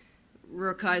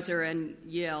Rukeyser and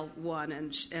Yale won,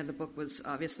 and the book was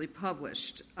obviously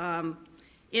published.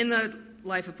 In the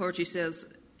Life of Poetry, she says,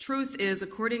 truth is,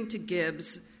 according to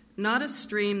Gibbs, not a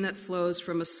stream that flows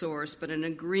from a source, but an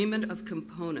agreement of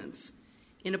components.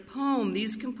 In a poem,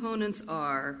 these components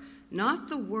are not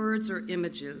the words or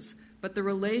images, but the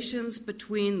relations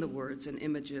between the words and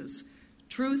images.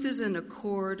 Truth is an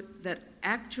accord that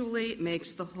actually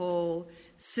makes the whole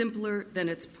simpler than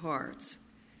its parts.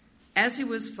 As he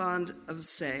was fond of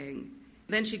saying,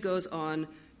 then she goes on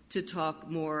to talk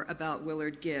more about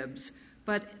Willard Gibbs,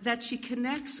 but that she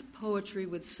connects poetry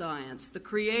with science, the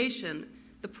creation,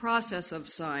 the process of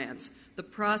science, the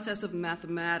process of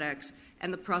mathematics,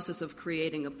 and the process of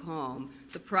creating a poem,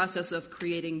 the process of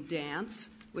creating dance,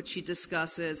 which she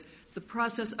discusses, the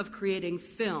process of creating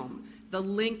film, the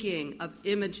linking of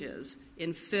images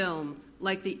in film,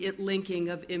 like the linking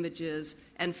of images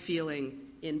and feeling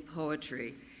in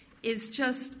poetry. It's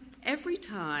just, every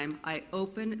time I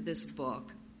open this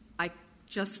book, I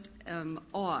just am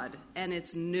awed, and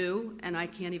it's new, and I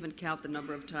can't even count the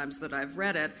number of times that I've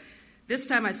read it. This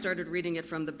time I started reading it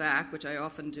from the back, which I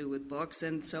often do with books,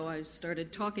 and so I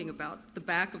started talking about the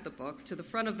back of the book to the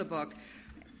front of the book,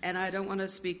 and I don't want to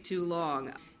speak too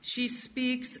long. She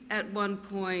speaks at one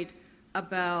point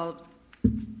about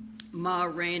Ma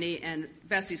Rainey and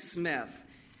Bessie Smith,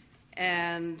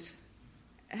 and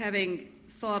having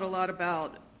thought a lot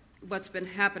about what's been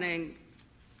happening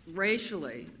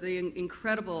racially, the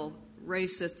incredible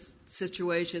racist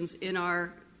situations in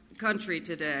our country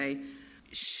today,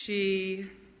 she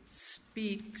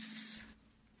speaks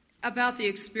about the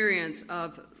experience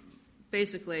of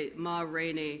basically Ma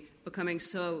Rainey becoming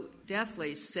so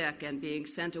deathly sick and being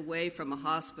sent away from a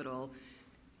hospital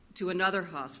to another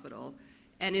hospital,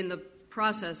 and in the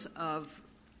process of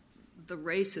the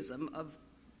racism of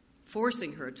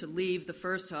forcing her to leave the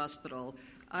first hospital,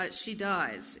 she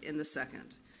dies in the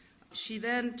second. She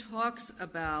then talks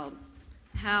about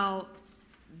how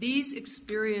these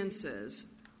experiences,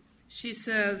 she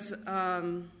says,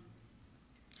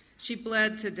 she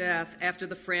bled to death after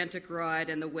the frantic ride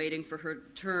and the waiting for her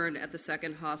turn at the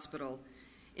second hospital.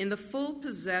 In the full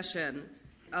possession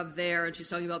of and she's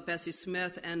talking about Bessie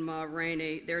Smith and Ma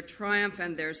Rainey, their triumph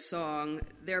and their song,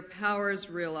 their powers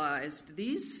realized,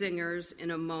 these singers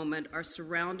in a moment are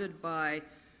surrounded by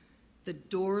the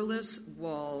doorless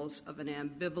walls of an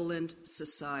ambivalent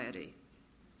society.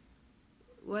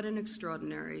 What an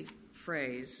extraordinary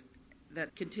phrase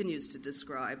that continues to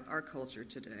describe our culture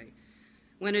today.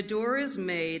 When a door is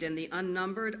made and the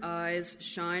unnumbered eyes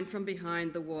shine from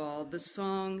behind the wall, the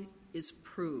song is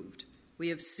proved. We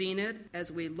have seen it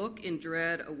as we look in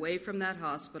dread away from that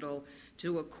hospital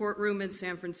to a courtroom in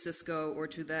San Francisco or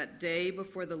to that day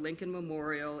before the Lincoln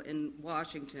Memorial in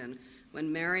Washington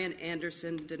when Marian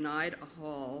Anderson, denied a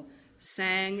hall,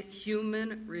 sang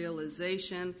human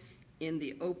realization in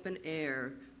the open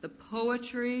air. The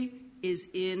poetry is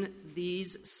in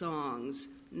these songs,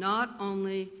 not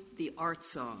only the art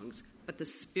songs, but the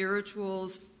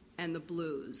spirituals and the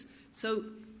blues. So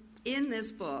in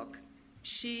this book,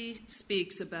 she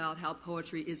speaks about how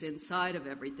poetry is inside of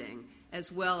everything,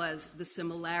 as well as the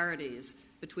similarities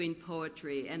between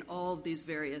poetry and all of these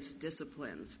various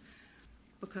disciplines.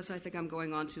 Because I think I'm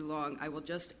going on too long, I will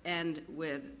just end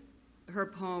with her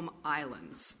poem,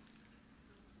 Islands.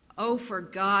 Oh, for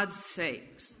God's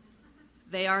sakes,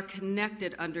 they are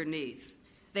connected underneath.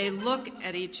 They look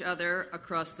at each other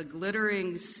across the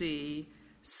glittering sea.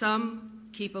 Some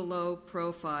keep a low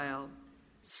profile.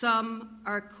 Some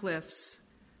are cliffs.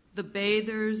 The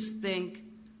bathers think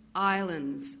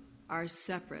islands are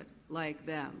separate like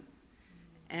them.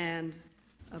 And,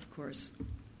 of course,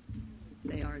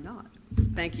 they are not.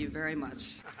 Thank you very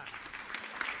much.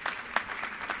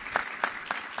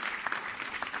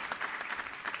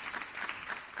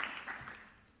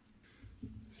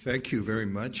 Thank you very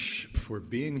much for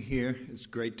being here. It's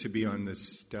great to be on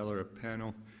this stellar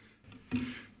panel.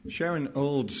 Sharon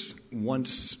Olds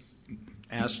once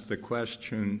asked the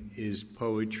question, is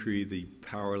poetry the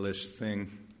powerless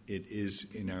thing it is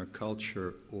in our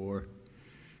culture, or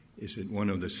is it one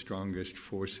of the strongest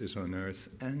forces on earth?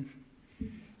 And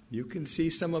you can see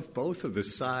some of both of the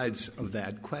sides of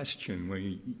that question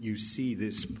when you see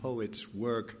this poet's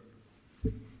work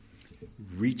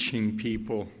reaching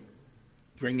people,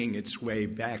 bringing its way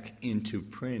back into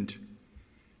print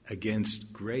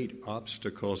against great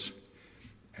obstacles,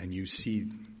 and you see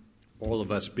all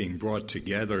of us being brought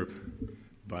together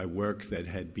by work that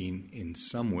had been in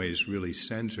some ways really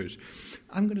censored.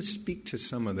 I'm going to speak to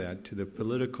some of that, to the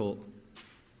political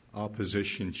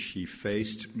opposition she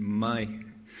faced. My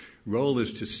role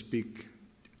is to speak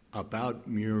about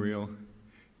Muriel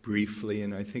briefly,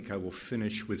 and I think I will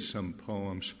finish with some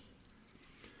poems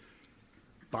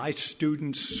by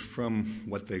students from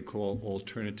what they call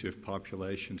alternative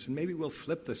populations. And maybe we'll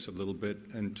flip this a little bit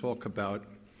and talk about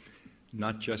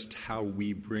not just how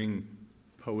we bring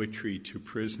poetry to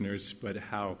prisoners, but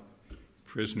how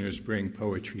prisoners bring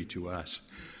poetry to us.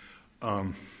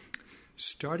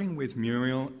 Starting with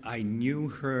Muriel, I knew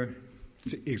her.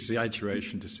 It's an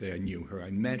exaggeration to say I knew her.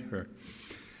 I met her.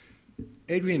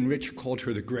 Adrienne Rich called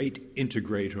her the great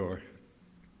integrator.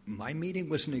 My meeting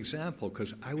was an example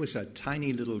because I was a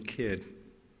tiny little kid.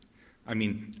 I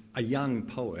mean, a young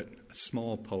poet, a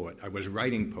small poet. I was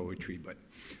writing poetry, but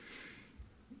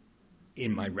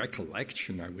in my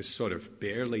recollection, I was sort of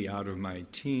barely out of my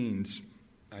teens.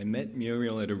 I met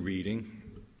Muriel at a reading,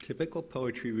 typical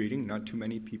poetry reading, not too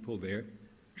many people there.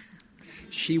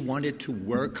 She wanted to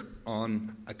work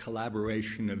on a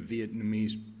collaboration of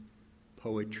Vietnamese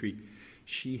poetry.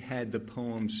 She had the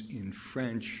poems in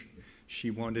French.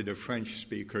 She wanted a French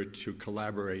speaker to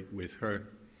collaborate with her.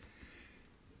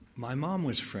 My mom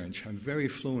was French. I'm very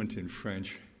fluent in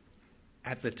French.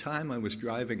 At the time, I was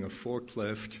driving a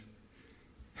forklift.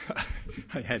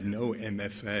 I had no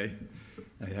MFA.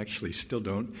 I actually still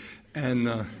don't.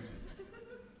 And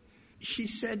she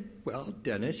said, well,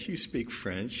 Dennis, you speak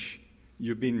French.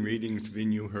 You've been reading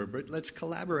Vigneault Herbert. Let's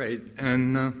collaborate.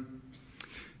 And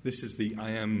this is the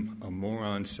I am a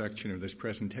moron section of this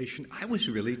presentation. I was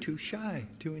really too shy,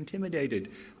 too intimidated.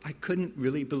 I couldn't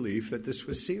really believe that this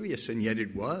was serious, and yet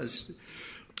it was.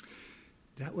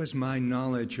 That was my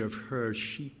knowledge of her.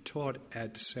 She taught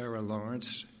at Sarah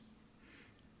Lawrence,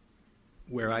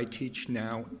 where I teach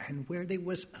now, and where there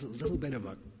was a little bit of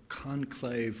a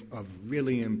conclave of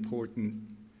really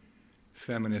important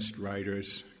feminist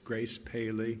writers, Grace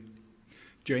Paley,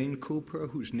 Jane Cooper,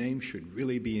 whose name should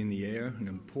really be in the air, an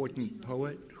important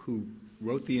poet who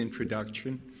wrote the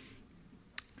introduction,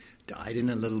 died in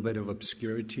a little bit of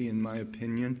obscurity, in my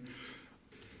opinion.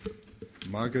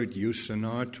 Margaret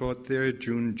Yourcenar taught there.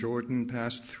 June Jordan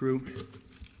passed through.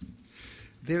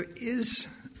 There is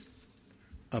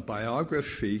a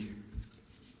biography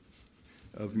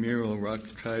of Muriel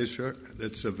Rukeyser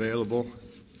that's available,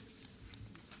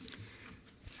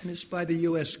 and it's by the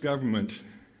U.S. government,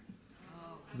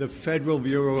 the Federal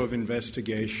Bureau of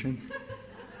Investigation,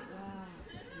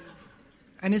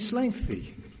 and it's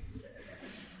lengthy.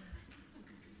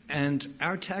 And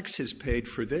our taxes paid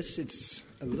for this. It's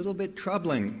a little bit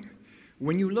troubling.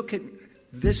 When you look at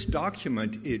this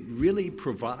document, it really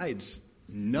provides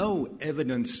no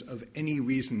evidence of any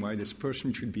reason why this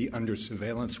person should be under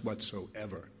surveillance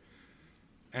whatsoever.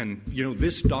 And,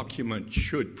 this document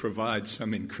should provide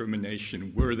some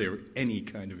incrimination, were there any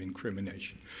kind of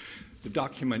incrimination. The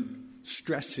document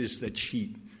stresses that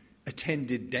she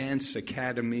attended dance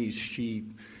academies, she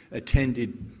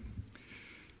attended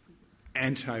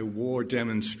anti-war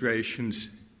demonstrations.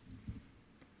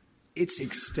 It's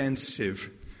extensive.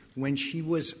 When she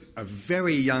was a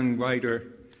very young writer,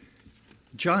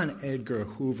 John Edgar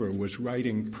Hoover was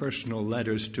writing personal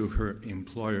letters to her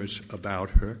employers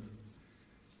about her.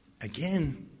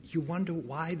 Again, you wonder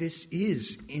why this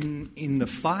is in the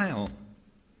file.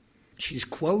 She's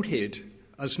quoted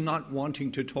as not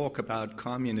wanting to talk about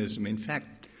communism. In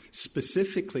fact,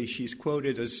 specifically, she's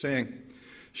quoted as saying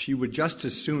she would just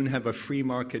as soon have a free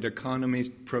market economy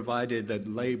provided that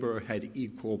labor had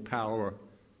equal power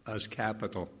as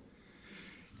capital.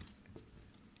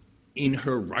 In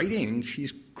her writing,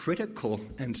 she's critical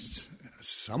and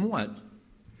somewhat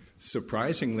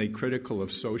surprisingly critical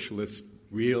of socialist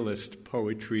realist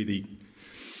poetry, the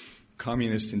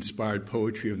communist-inspired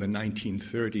poetry of the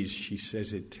 1930s, she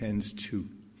says it tends to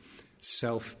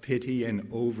self-pity and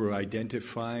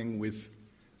over-identifying with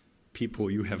people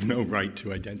you have no right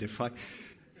to identify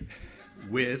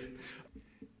with.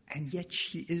 And yet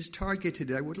she is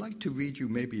targeted. I would like to read you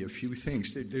maybe a few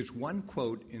things. There's one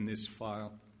quote in this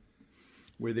file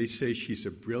where they say she's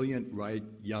a brilliant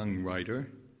young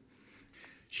writer.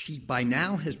 She, by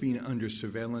now, has been under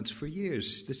surveillance for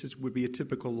years. Would be a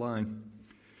typical line.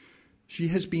 She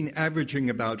has been averaging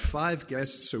about 5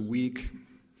 guests a week,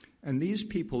 and these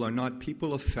people are not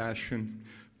people of fashion,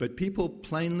 but people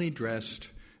plainly dressed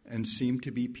and seem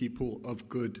to be people of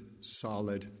good,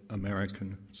 solid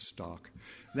American stock.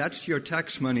 That's your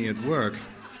tax money at work.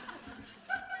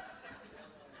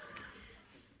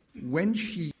 When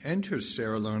she enters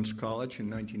Sarah Lawrence College in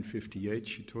 1958,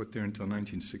 she taught there until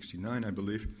 1969, I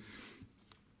believe,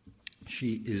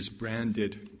 she is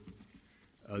branded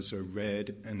as a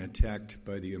red and attacked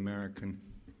by the American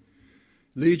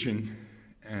Legion,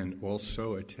 and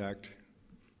also attacked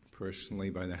personally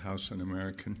by the House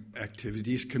Un-American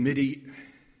Activities Committee.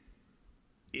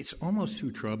 It's almost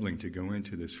too troubling to go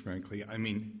into this, frankly. I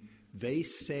mean, they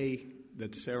say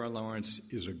that Sarah Lawrence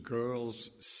is a girls'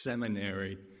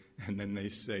 seminary, and then they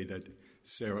say that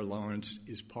Sarah Lawrence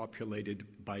is populated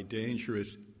by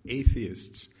dangerous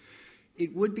atheists.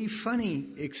 It would be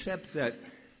funny, except that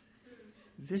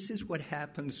this is what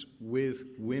happens with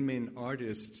women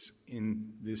artists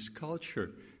in this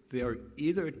culture. They are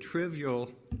either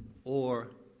trivial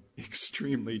or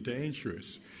extremely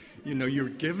dangerous. You know, you're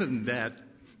given that,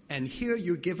 and here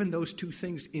you're given those two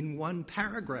things in one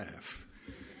paragraph.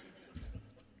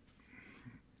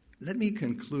 Let me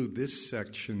conclude this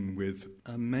section with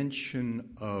a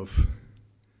mention of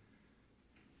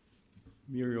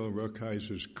Muriel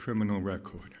Rukeyser's criminal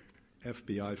record,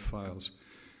 FBI files.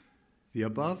 The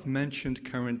above-mentioned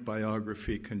current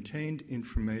biography contained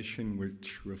information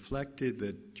which reflected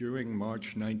that during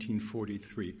March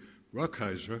 1943,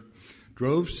 Rukeyser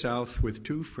drove south with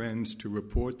 2 friends to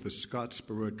report the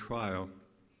Scottsboro trial.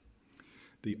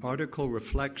 The article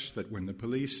reflects that when the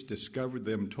police discovered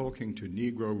them talking to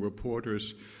Negro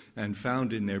reporters and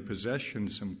found in their possession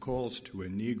some calls to a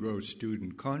Negro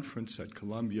student conference at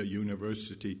Columbia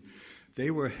University,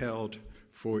 they were held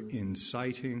for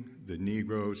inciting the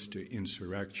Negroes to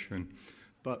insurrection,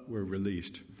 but were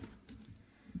released.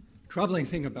 Troubling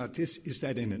thing about this is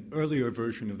that in an earlier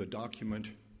version of the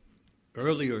document,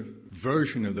 earlier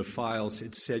version of the files,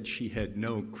 it said she had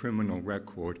no criminal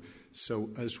record.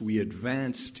 So as we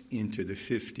advanced into the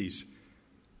 50s,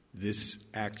 this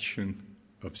action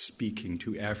of speaking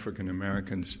to African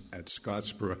Americans at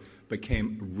Scottsboro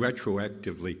became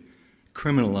retroactively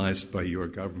criminalized by your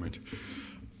government.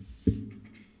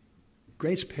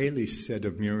 Grace Paley said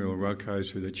of Muriel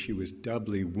Rukeyser that she was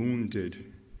doubly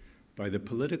wounded by the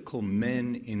political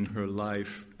men in her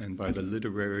life and by the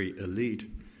literary elite.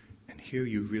 And here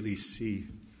you really see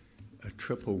a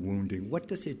triple wounding. What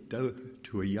does it do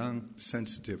to a young,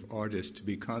 sensitive artist to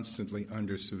be constantly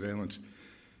under surveillance?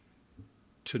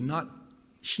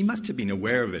 She must have been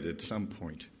aware of it at some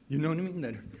point. You know what I mean?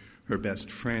 That her best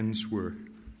friends were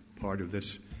part of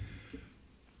this.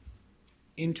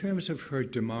 In terms of her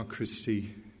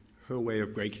democracy, her way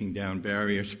of breaking down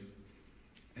barriers,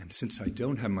 and since I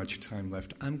don't have much time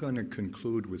left, I'm going to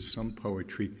conclude with some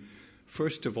poetry.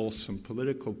 First of all, some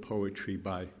political poetry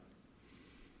by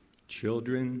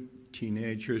children,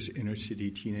 teenagers,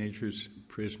 inner-city teenagers,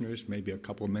 prisoners, maybe a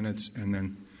couple minutes, and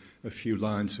then a few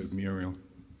lines of Muriel.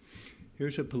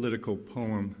 Here's a political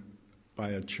poem by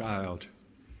a child.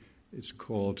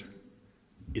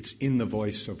 It's in the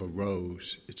voice of a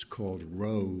rose. It's called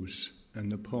Rose, and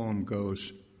the poem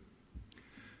goes,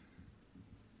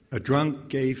 "A drunk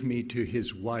gave me to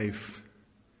his wife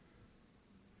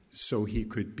so he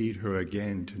could beat her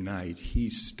again tonight. He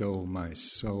stole my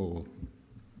soul."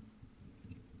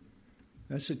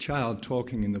 That's a child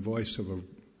talking in the voice of a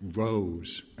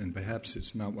rose, and perhaps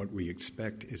it's not what we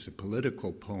expect is a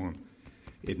political poem.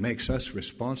 It makes us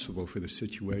responsible for the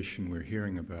situation we're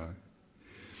hearing about.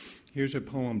 Here's a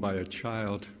poem by a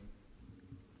child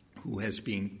who has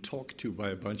been talked to by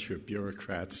a bunch of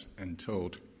bureaucrats and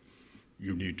told,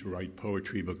 you need to write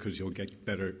poetry because you'll get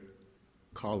better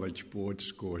college board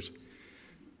scores.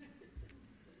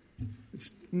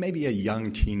 It's maybe a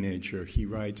young teenager. He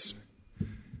writes,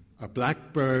 "A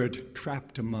blackbird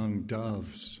trapped among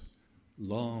doves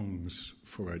longs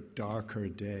for a darker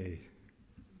day."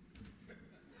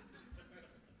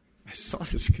 I saw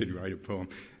this kid write a poem.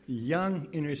 Young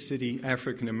inner-city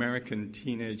African-American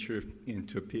teenager in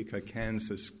Topeka,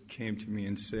 Kansas, came to me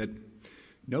and said,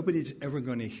 "Nobody's ever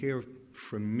going to hear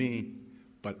from me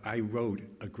but I wrote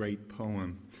a great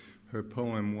poem. Her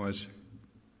poem was,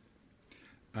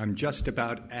 "I'm just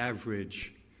about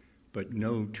average, but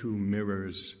no two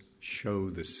mirrors show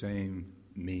the same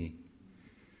me."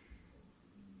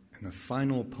 And a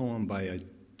final poem by a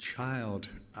child.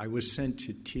 I was sent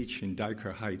to teach in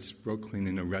Dyker Heights, Brooklyn,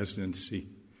 in a residency,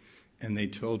 and they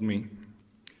told me,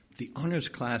 "The honors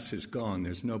class is gone.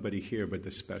 There's nobody here but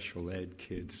the special ed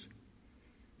kids.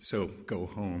 So go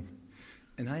home."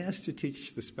 And I asked to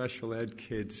teach the special ed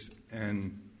kids,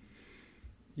 and,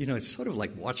 it's sort of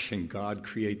like watching God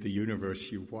create the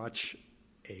universe. You watch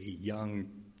a young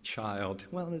child,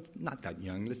 well, it's not that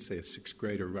young, let's say a sixth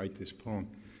grader, write this poem,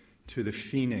 "To the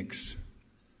Phoenix.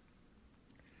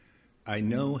 I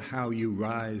know how you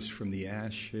rise from the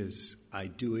ashes. I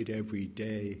do it every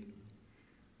day.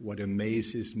 What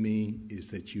amazes me is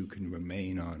that you can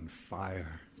remain on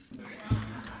fire."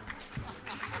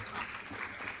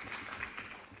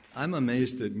 I'm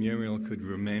amazed that Muriel could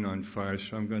remain on fire,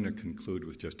 so I'm going to conclude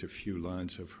with just a few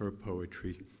lines of her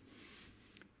poetry.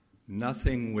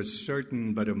 "Nothing was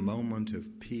certain but a moment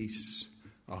of peace,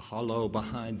 a hollow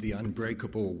behind the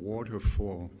unbreakable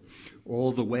waterfall,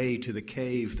 all the way to the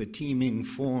cave, the teeming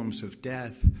forms of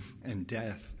death, and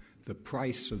death, the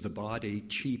price of the body,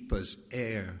 cheap as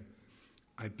air.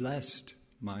 I blessed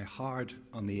my heart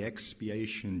on the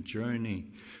expiation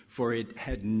journey, for it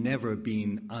had never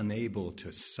been unable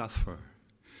to suffer.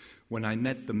 When I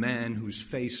met the man whose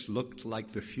face looked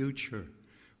like the future,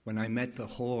 when I met the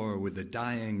whore with the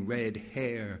dying red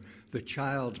hair, the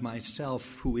child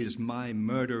myself who is my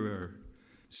murderer,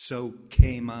 so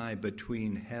came I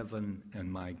between heaven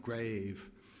and my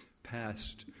grave,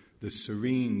 past the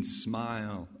serene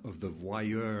smile of the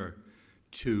voyeur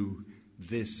to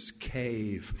this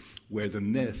cave where the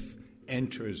myth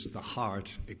enters the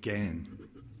heart again."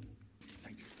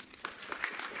 Thank you.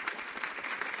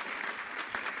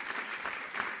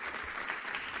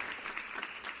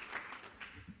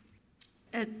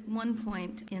 At one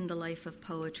point in the life of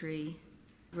poetry,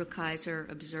 Rukeyser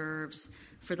observes,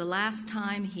 "For the last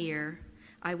time here,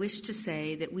 I wish to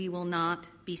say that we will not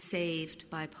be saved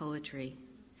by poetry,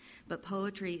 but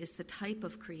poetry is the type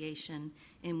of creation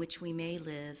in which we may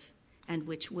live and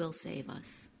which will save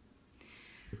us."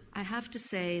 I have to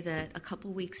say that a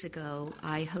couple weeks ago,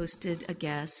 I hosted a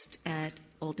guest at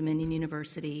Old Dominion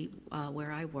University,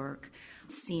 where I work,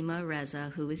 Seema Reza,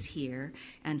 who is here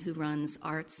and who runs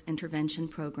arts intervention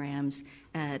programs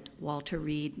at Walter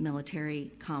Reed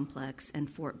Military Complex and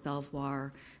Fort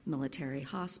Belvoir Military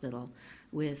Hospital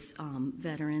with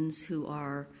veterans who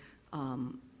are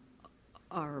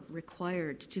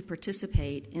required to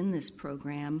participate in this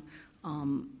program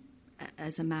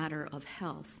as a matter of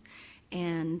health.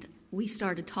 And we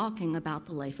started talking about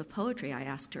the life of poetry. I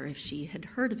asked her if she had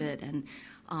heard of it, and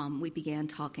we began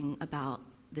talking about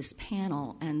this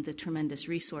panel and the tremendous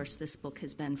resource this book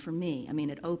has been for me. I mean,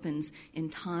 it opens, "In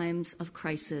times of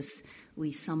crisis,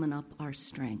 we summon up our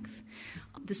strength."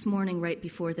 This morning, right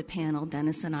before the panel,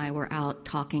 Dennis and I were out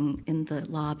talking in the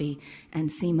lobby, and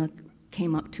Seema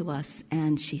came up to us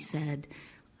and she said,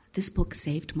 "This book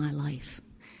saved my life."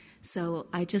 So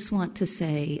I just want to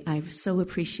say I so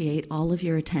appreciate all of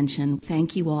your attention.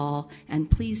 Thank you all.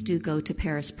 And please do go to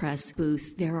Paris Press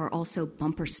booth. There are also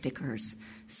bumper stickers.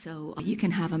 So you can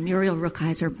have a Muriel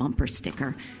Rukeyser bumper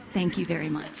sticker. Thank you very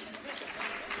much.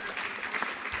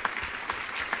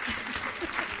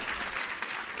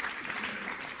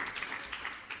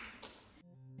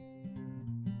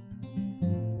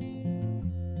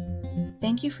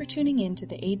 Thank you for tuning in to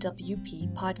the AWP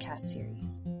podcast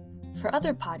series. For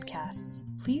other podcasts,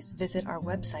 please visit our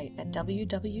website at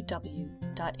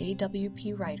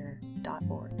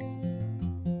www.awpwriter.org.